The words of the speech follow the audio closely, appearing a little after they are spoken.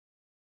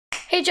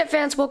Hey Jet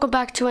fans, welcome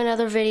back to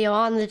another video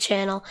on the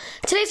channel.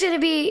 Today's going to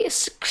be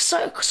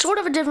sort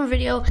of a different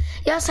video.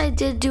 Yes, I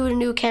did do a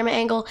new camera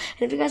angle,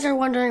 and if you guys are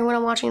wondering what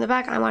I'm watching in the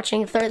back, I'm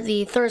watching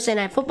the Thursday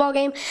night football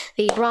game,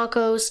 the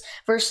Broncos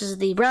versus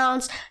the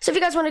Browns. So if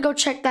you guys want to go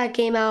check that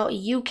game out,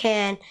 you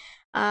can.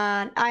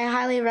 I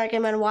highly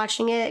recommend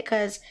watching it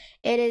because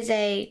it is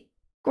a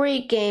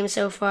great game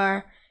so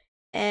far.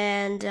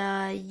 And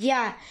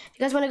yeah, if you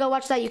guys want to go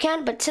watch that, you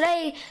can. But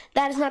today,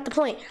 that is not the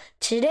point.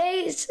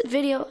 Today's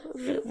video,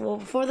 well,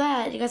 before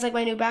that, you guys like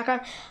my new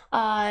background?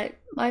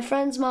 My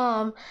friend's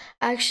mom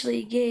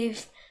actually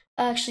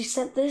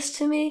sent this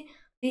to me,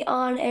 the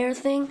on-air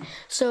thing.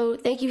 So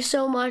thank you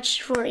so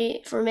much for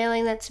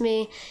mailing that to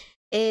me.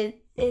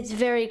 It's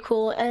very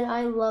cool, and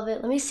I love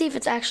it. Let me see if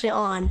it's actually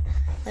on.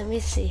 Let me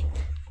see.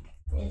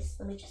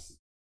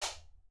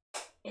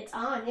 It's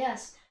on,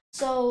 yes.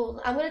 So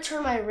I'm gonna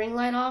turn my ring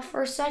light off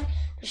for a sec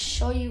to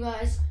show you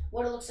guys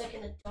what it looks like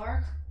in the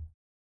dark.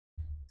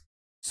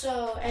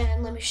 So,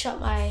 and let me shut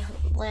my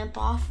lamp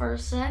off for a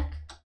sec.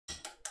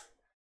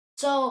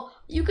 So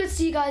you could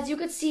see, guys,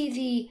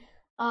 the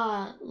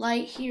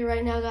light here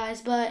right now,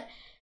 guys. But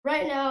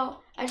right now,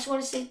 I just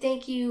want to say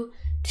thank you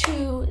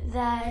to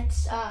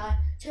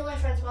my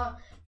friend's mom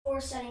for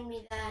sending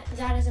me that.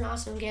 That is an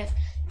awesome gift.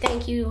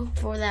 Thank you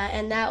for that,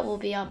 and that will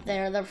be up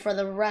there for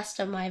the rest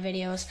of my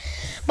videos.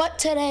 But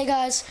today,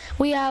 guys,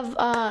 we have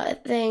a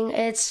thing.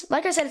 It's,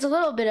 like I said, it's a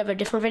little bit of a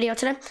different video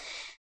today.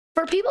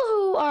 For people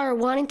who are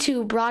wanting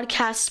to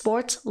broadcast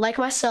sports, like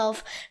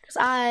myself, because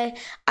I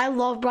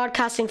love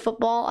broadcasting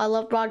football. I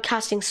love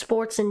broadcasting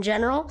sports in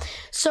general.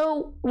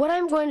 So what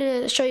I'm going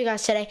to show you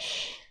guys today,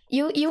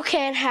 you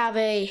can't have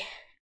a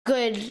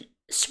good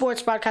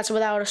sports broadcast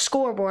without a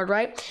scoreboard,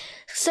 right?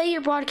 Say you're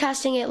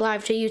broadcasting it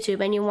live to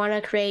YouTube and you want to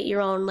create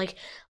your own like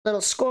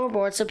little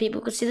scoreboard so people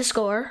could see the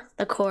score,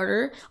 the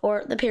quarter,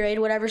 or the period,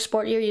 whatever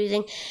sport you're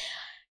using.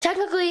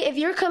 Technically, if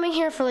you're coming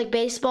here for like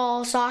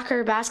baseball,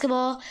 soccer,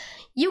 basketball,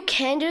 you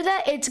can do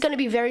that. It's going to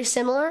be very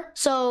similar,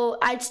 so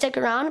I'd stick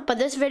around. But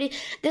this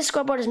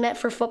scoreboard is meant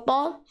for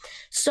football.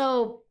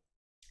 So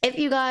if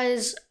you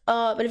guys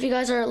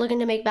are looking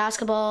to make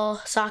basketball,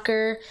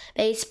 soccer,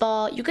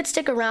 baseball, you could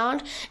stick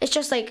around. It's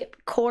just like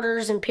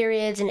quarters and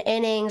periods and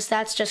innings.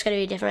 That's just going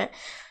to be different.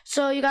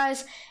 So you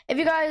guys, if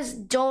you guys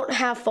don't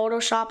have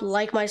Photoshop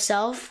like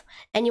myself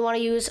and you want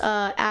to use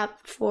an app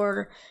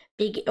or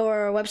a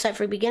website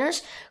for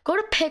beginners, go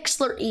to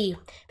Pixlr-E.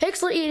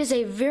 Pixlr-E is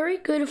a very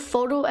good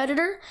photo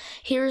editor.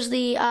 Here's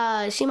the,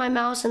 see my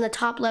mouse in the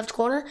top left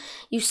corner?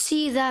 You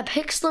see that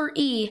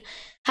Pixlr-E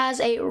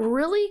has a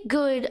really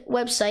good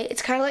website.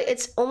 It's kind of like,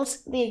 it's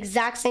almost the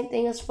exact same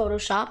thing as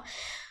Photoshop.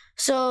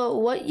 So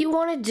what you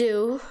want to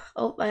do,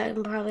 oh, I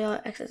probably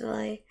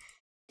accidentally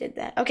did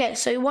that. Okay,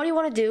 so what you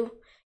want to do,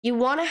 you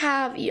want to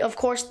have, of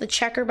course, the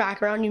checker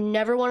background. You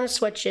never want to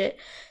switch it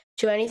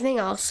to anything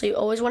else. So you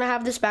always want to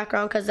have this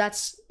background because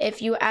that's,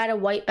 if you add a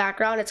white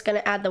background, it's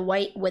going to add the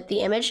white with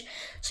the image.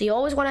 So you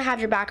always want to have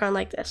your background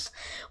like this.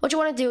 What you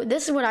want to do,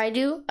 this is what I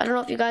do. I don't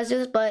know if you guys do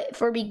this, but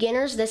for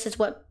beginners, this is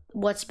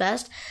what's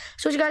best.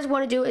 So what you guys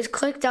want to do is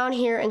click down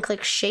here and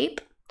click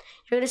shape.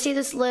 You're going to see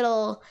this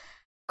little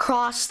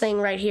cross thing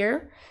right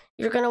here.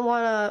 You're going to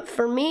want to,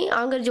 for me,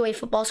 I'm going to do a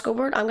football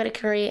scoreboard. I'm going to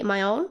create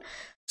my own.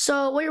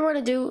 So what you're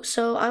going to do,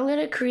 so I'm going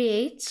to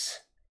create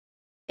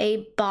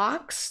a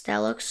box that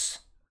looks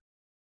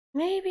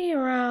maybe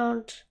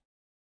around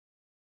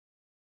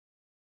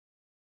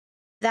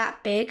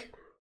that big.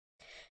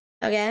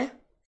 Okay,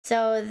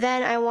 so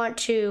then I want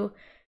to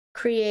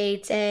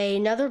create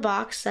another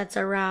box that's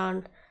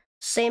around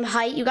same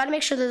height. You got to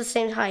make sure they're the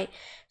same height,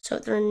 so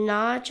if they're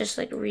not, just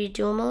like redo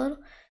them a little.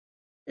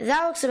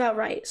 That looks about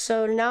right.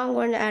 So now I'm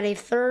going to add a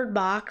third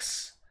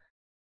box,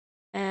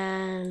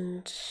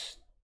 and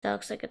that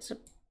looks like it's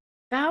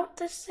about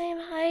the same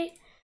height.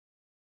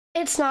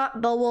 It's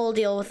not, but we'll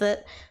deal with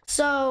it.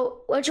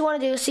 So what you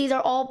want to do, see they're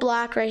all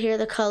black right here,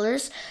 the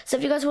colors. So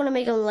if you guys want to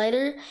make them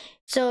lighter,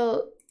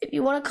 so if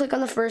you want to click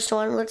on the first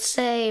one, let's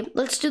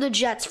do the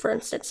Jets, for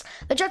instance.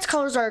 The Jets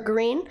colors are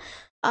green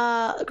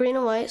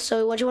and white.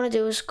 So what you want to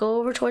do is go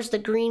over towards the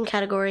green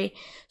category.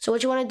 So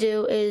what you want to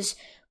do is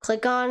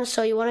click on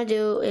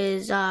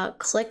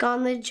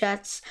the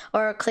Jets,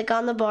 or click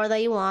on the bar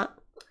that you want.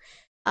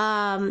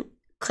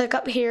 Click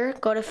up here,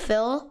 go to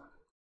fill,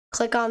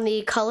 click on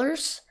the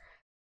colors.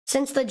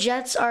 Since the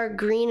Jets are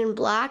green and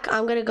black,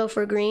 I'm going to go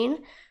for green.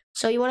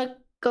 So you want to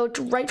go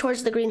right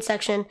towards the green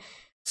section.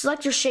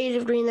 Select your shade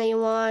of green that you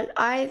want.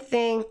 I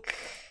think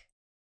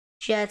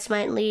Jets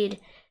might lead.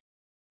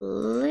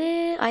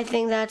 I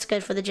think that's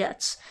good for the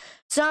Jets.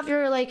 So if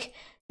you're like,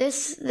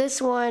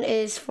 this one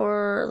is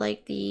for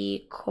like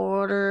the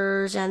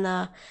quarters and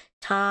the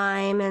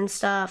time and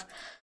stuff.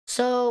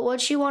 So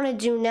what you want to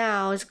do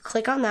now is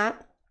click on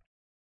that.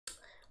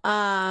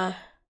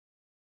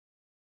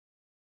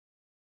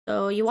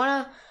 So you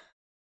want to,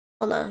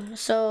 hold on,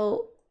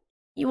 so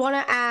you want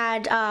to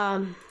add,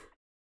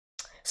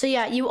 so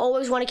yeah, you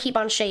always want to keep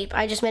on shape.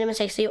 I just made a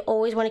mistake, so you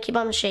always want to keep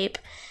on shape.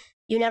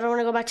 You never want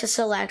to go back to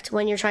select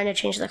when you're trying to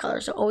change the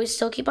color, so always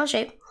still keep on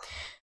shape.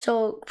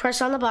 So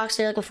press on the box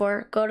that you're looking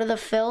for, go to the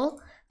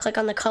fill, click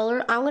on the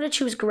color. I'm gonna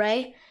choose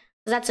gray,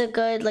 because that's a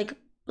good like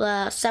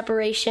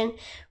separation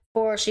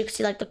for, so you can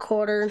see like the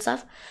quarter and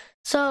stuff.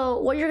 So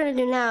what you're gonna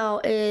do now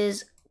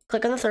is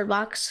click on the third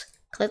box,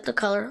 click the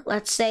color.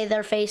 Let's say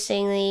they're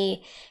facing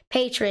the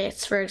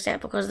Patriots, for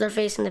example, because they're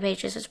facing the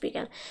Patriots this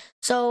weekend.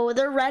 So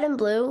they're red and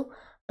blue.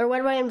 They're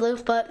red, white, and blue,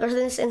 but in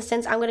this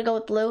instance, I'm gonna go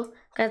with blue.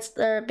 That's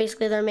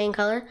basically their main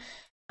color.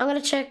 I'm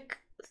gonna check,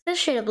 this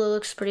shade of blue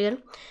looks pretty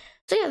good.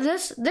 So yeah,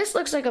 this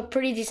looks like a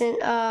pretty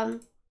decent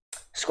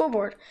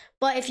scoreboard.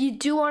 But if you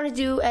do want to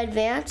do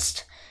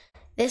advanced,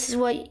 this is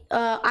what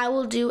I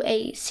will do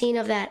a scene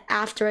of that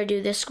after I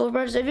do this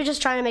scoreboard. So if you're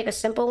just trying to make a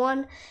simple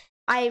one,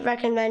 I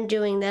recommend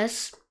doing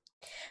this.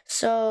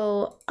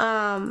 So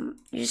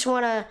you just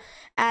want to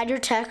add your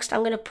text.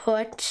 I'm gonna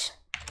put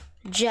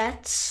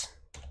Jets.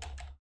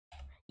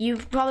 You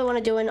probably want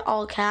to do it in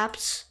all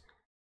caps.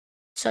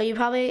 So you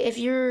probably,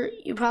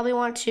 you probably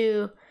want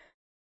to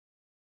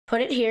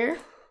put it here.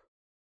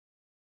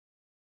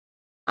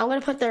 I'm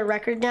gonna put their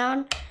record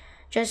down,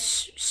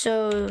 just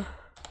so.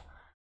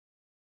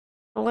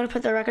 I'm gonna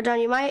put the record down.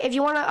 You might, if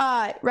you want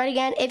to write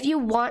again, if you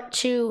want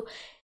to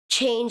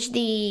change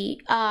the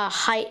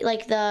height,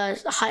 like the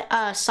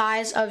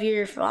size of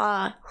your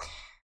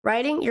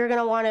writing, you're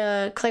gonna want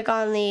to click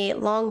on the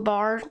long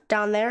bar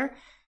down there,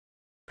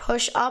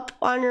 push up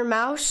on your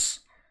mouse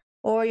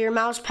or your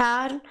mouse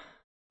pad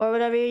or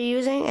whatever you're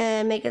using,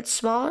 and make it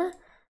smaller.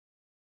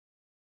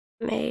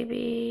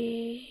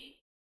 Maybe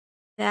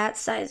that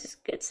size is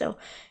good. So I'm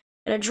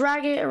gonna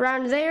drag it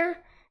around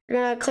there.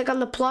 You're gonna click on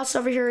the plus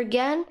over here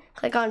again,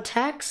 click on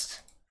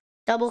text,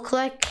 double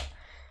click,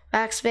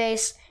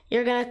 backspace.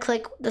 You're gonna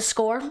click the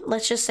score.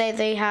 Let's just say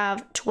they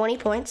have 20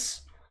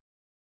 points.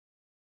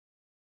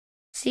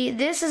 See,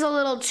 this is a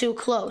little too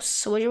close.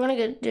 So what you're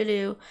gonna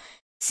do,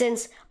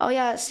 since, oh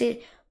yeah,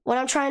 see, when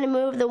I'm trying to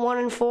move the 1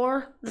 and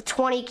 4, the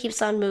 20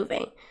 keeps on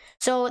moving.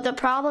 So the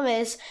problem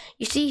is,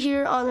 you see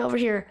here on over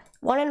here,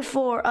 1 and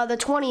 4, the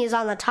 20 is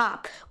on the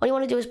top. What you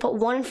want to do is put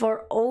 1 and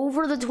 4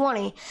 over the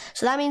 20.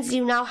 So that means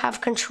you now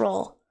have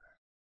control.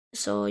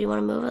 So you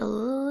want to move it a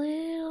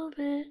little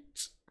bit.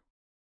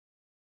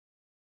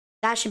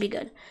 That should be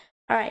good.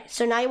 All right,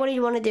 so now what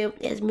you want to do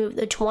is move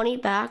the 20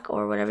 back,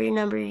 or whatever your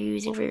number you're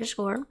using for your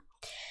score.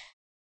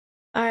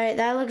 All right,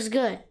 that looks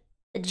good.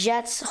 The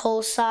Jets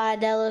whole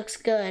side, that looks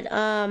good.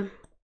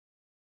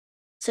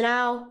 So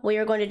now we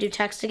are going to do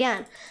text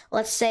again.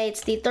 Let's say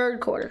it's the third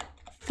quarter.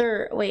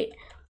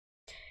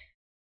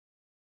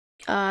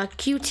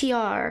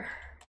 QTR,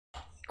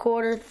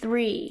 quarter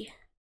 3.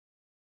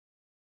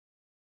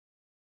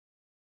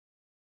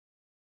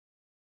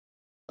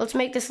 Let's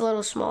make this a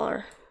little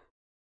smaller.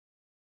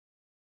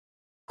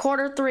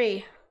 Quarter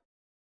 3.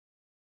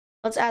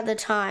 Let's add the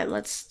time.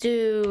 Let's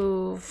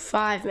do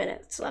 5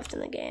 minutes left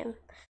in the game.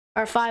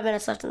 Or 5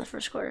 minutes left in the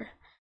first quarter.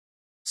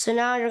 So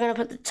now you're gonna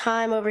put the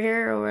time over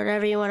here, or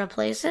wherever you wanna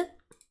place it.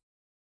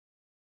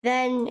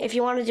 Then if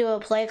you wanna do a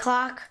play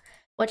clock,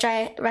 which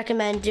I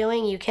recommend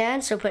doing, you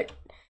can. So put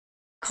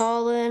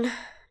colon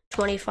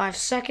 25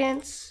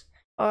 seconds,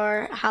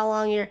 or how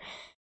long your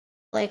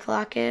play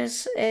clock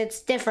is.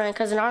 It's different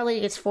because in our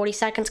league it's 40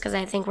 seconds because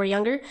I think we're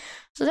younger.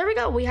 So there we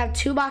go. We have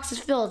 2 boxes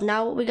filled.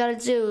 Now what we gotta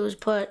do is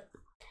put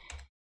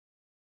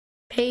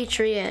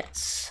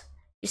Patriots.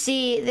 You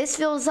see, this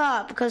fills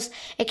up because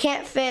it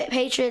can't fit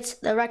Patriots,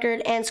 the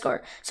record, and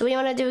score. So what you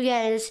want to do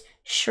again is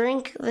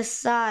shrink the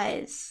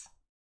size.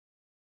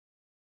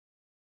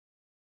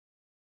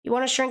 You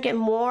want to shrink it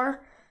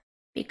more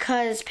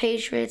because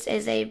Patriots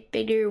is a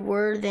bigger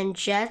word than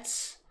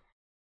Jets.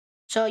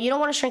 So you don't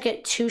want to shrink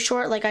it too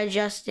short like I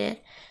just did.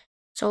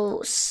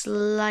 So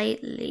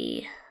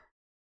slightly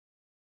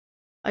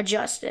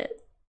adjust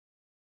it.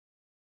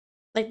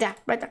 Like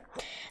that, right there.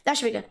 That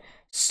should be good.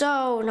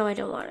 So, no, I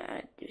don't want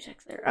to do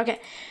text there. Okay,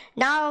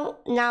 now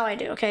I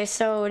do. Okay,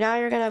 so now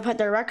you're going to put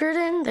their record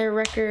in. Their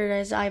record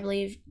is, I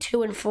believe,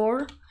 2 and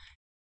 4.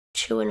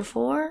 2 and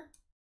 4.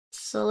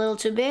 It's a little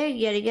too big,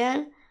 yet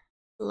again.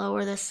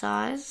 Lower the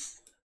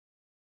size.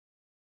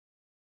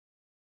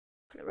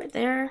 Put it right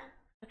there,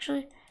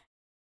 actually.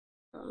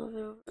 I'll move it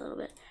over a little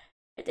bit.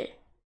 Right there.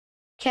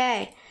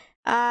 Okay,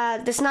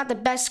 this is not the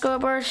best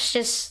scoreboard.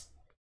 It's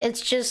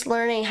just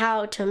learning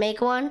how to make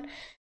one.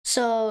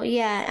 So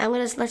yeah,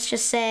 let's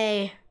just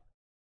say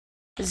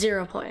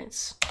 0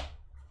 points.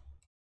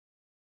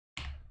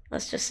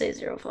 Let's just say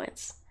 0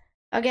 points.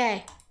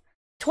 Okay,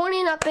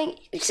 20-0.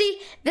 You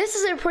see, this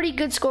is a pretty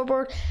good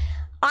scoreboard.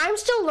 I'm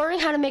still learning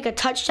how to make a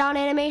touchdown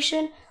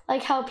animation,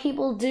 like how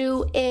people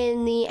do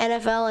in the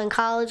NFL and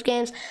college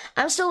games.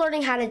 I'm still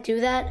learning how to do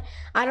that.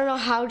 I don't know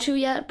how to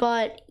yet,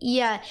 but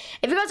yeah.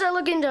 If you guys are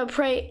looking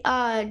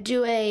to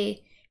do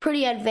a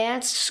pretty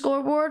advanced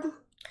scoreboard,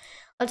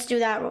 let's do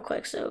that real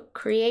quick. So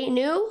create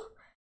new.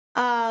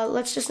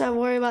 Let's just not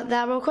worry about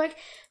that real quick.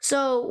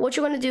 So what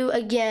you want to do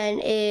again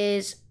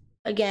is,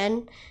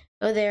 go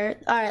there.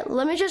 All right,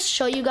 let me just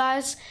show you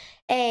guys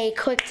a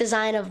quick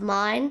design of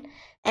mine.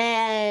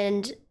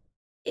 And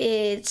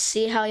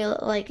see how you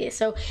like it.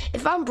 So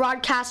if I'm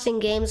broadcasting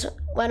games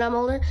when I'm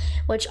older,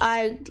 which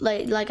I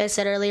like I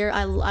said earlier,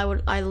 I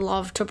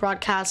love to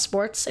broadcast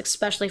sports,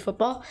 especially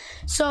football.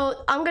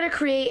 So I'm gonna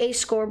create a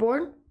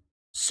scoreboard.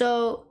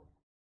 So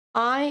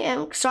I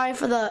am sorry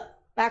for the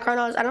background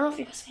noise. I don't know if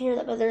you guys can hear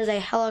that, but there's a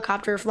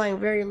helicopter flying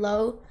very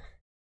low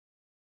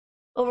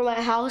over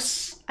my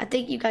house. I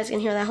think you guys can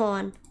hear that. Hold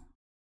on.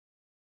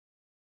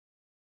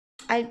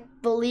 I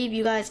believe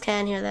you guys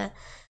can hear that.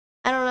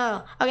 I don't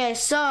know. Okay,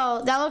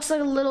 so that looks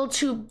like a little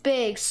too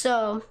big.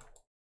 So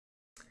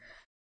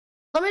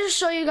let me just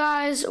show you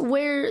guys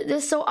where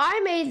this. So I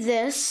made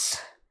this.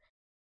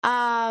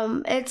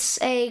 It's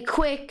a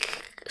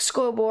quick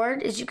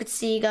scoreboard, as you can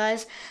see,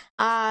 guys.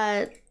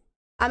 I'm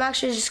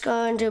actually just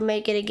going to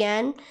make it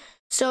again.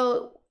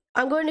 So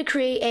I'm going to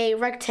create a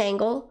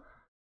rectangle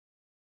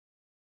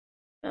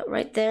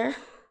right there.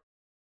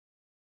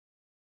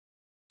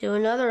 Do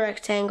another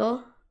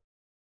rectangle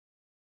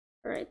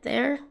right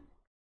there.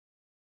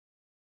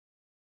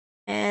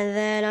 And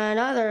then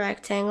another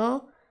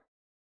rectangle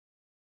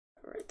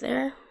right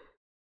there.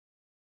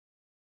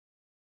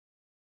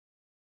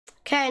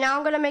 Okay, now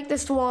I'm gonna make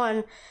this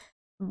one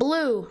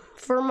blue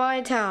for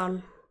my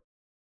town.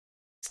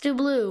 Let's do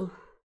blue.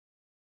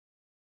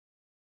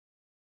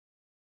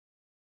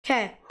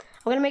 Okay,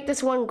 I'm gonna make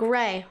this one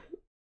gray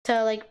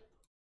to like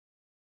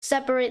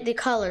separate the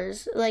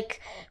colors, like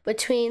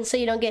between, so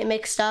you don't get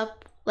mixed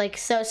up. Like,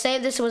 so say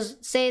this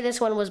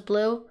one was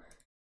blue,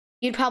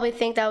 you'd probably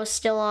think that was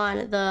still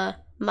on the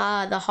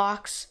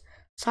Hawks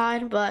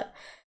side, but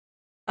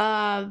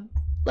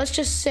let's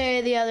just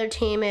say the other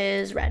team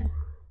is red.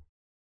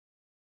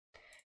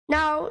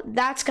 Now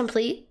that's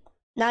complete.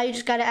 Now you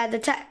just got to add the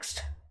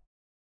text.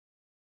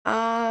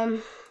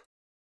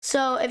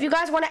 So if you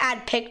guys want to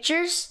add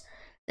pictures,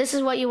 this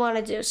is what you want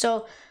to do.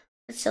 So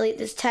let's delete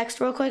this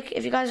text real quick.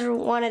 If you guys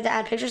wanted to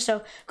add pictures,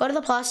 so go to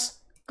the plus,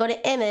 go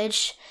to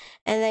image,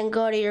 and then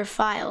go to your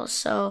files.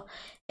 So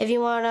if you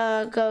want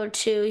to go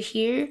to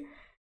here,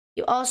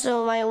 you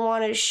also might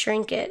want to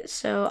shrink it.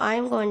 So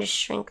I'm going to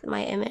shrink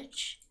my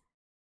image.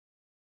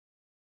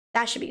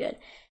 That should be good.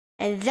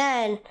 And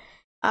then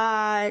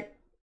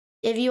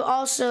if you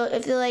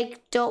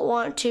don't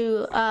want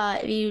to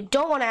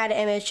add an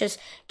image, just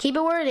keep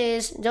it where it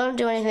is, don't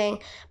do anything.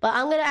 But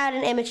I'm gonna add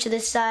an image to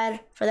this side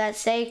for that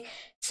sake.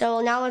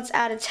 So now let's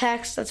add a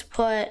text. Let's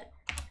put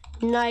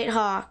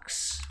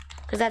Nighthawks,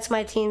 because that's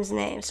my team's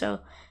name.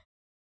 So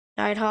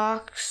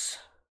Nighthawks.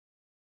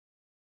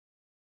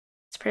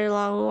 It's a pretty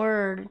long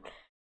word,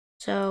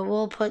 so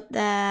we'll put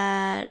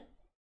that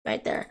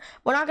right there.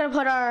 We're not gonna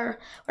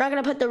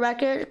put the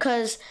record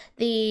because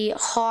the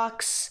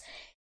Hawks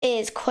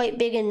is quite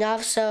big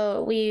enough,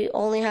 so we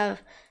only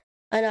have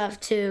enough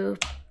to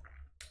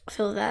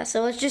fill that.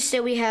 So let's just say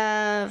we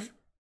have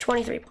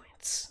 23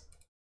 points.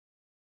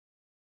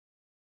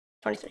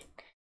 23,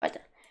 right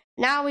there.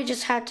 Now we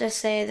just have to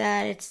say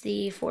that it's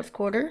the fourth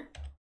quarter.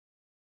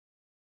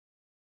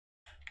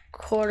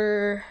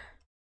 Quarter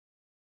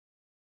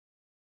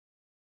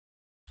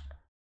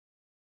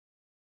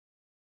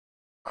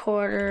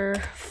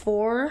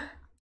 4.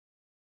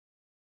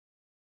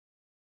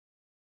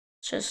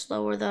 Just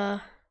lower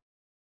the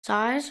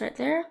size right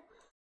there,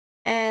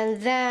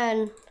 and then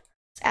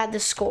let's add the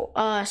score.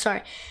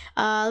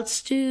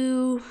 Let's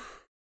do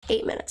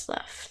 8 minutes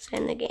left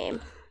in the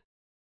game.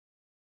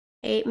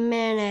 8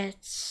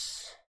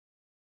 minutes.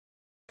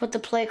 Put the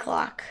play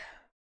clock.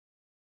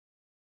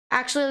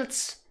 Actually,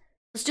 let's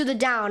do the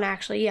down.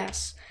 Actually,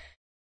 yes.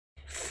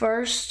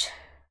 1st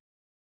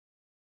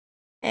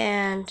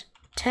and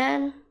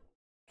 10.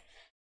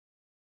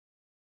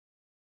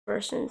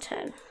 1st and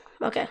 10.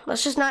 Okay,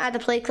 let's just not add the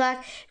play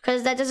clock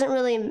because that doesn't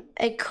really,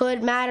 it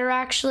could matter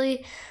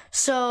actually.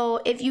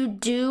 So if you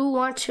do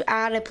want to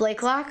add a play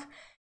clock,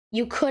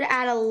 you could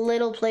add a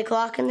little play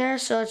clock in there.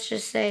 So let's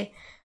just say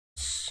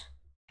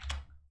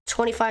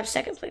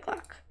 25-second play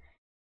clock.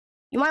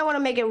 You might want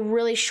to make it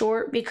really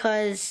short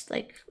because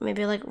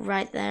maybe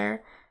right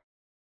there.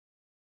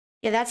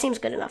 Yeah, that seems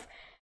good enough.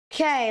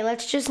 Okay,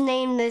 let's just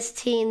name this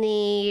team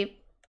the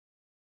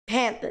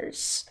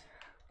Panthers.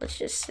 Let's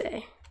just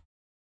say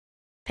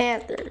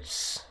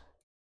Panthers.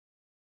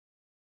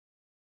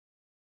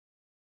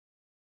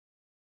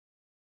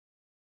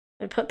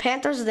 We put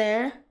Panthers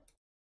there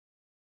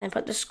and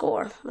put the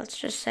score. Let's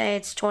just say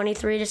it's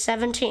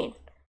 23-17.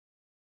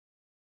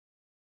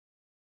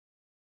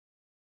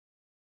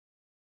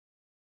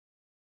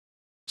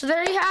 So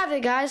there you have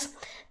it, guys.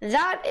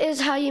 That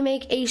is how you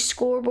make a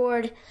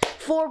scoreboard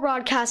for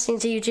broadcasting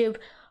to YouTube.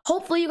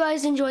 Hopefully you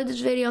guys enjoyed this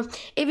video.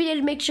 If you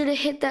did, make sure to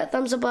hit that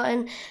thumbs up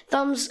button.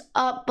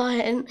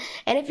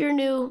 And if you're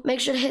new,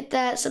 make sure to hit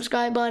that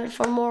subscribe button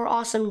for more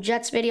awesome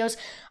Jets videos.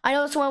 I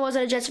know this one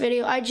wasn't a Jets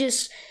video. I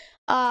just,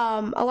 a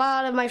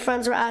lot of my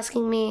friends were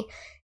asking me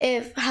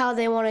if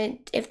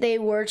they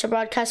were to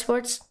broadcast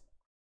sports,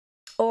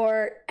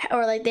 or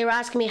they were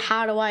asking me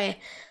how do I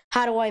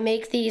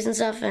make these and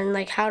stuff, and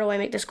how do I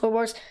make the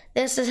scoreboards.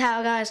 This is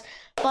how, guys.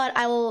 But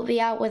I will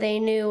be out with a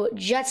new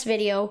Jets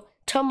video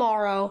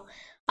tomorrow.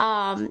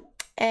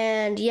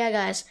 And yeah,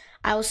 guys,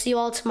 I will see you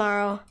all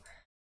tomorrow.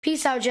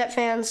 Peace out, Jet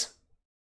fans.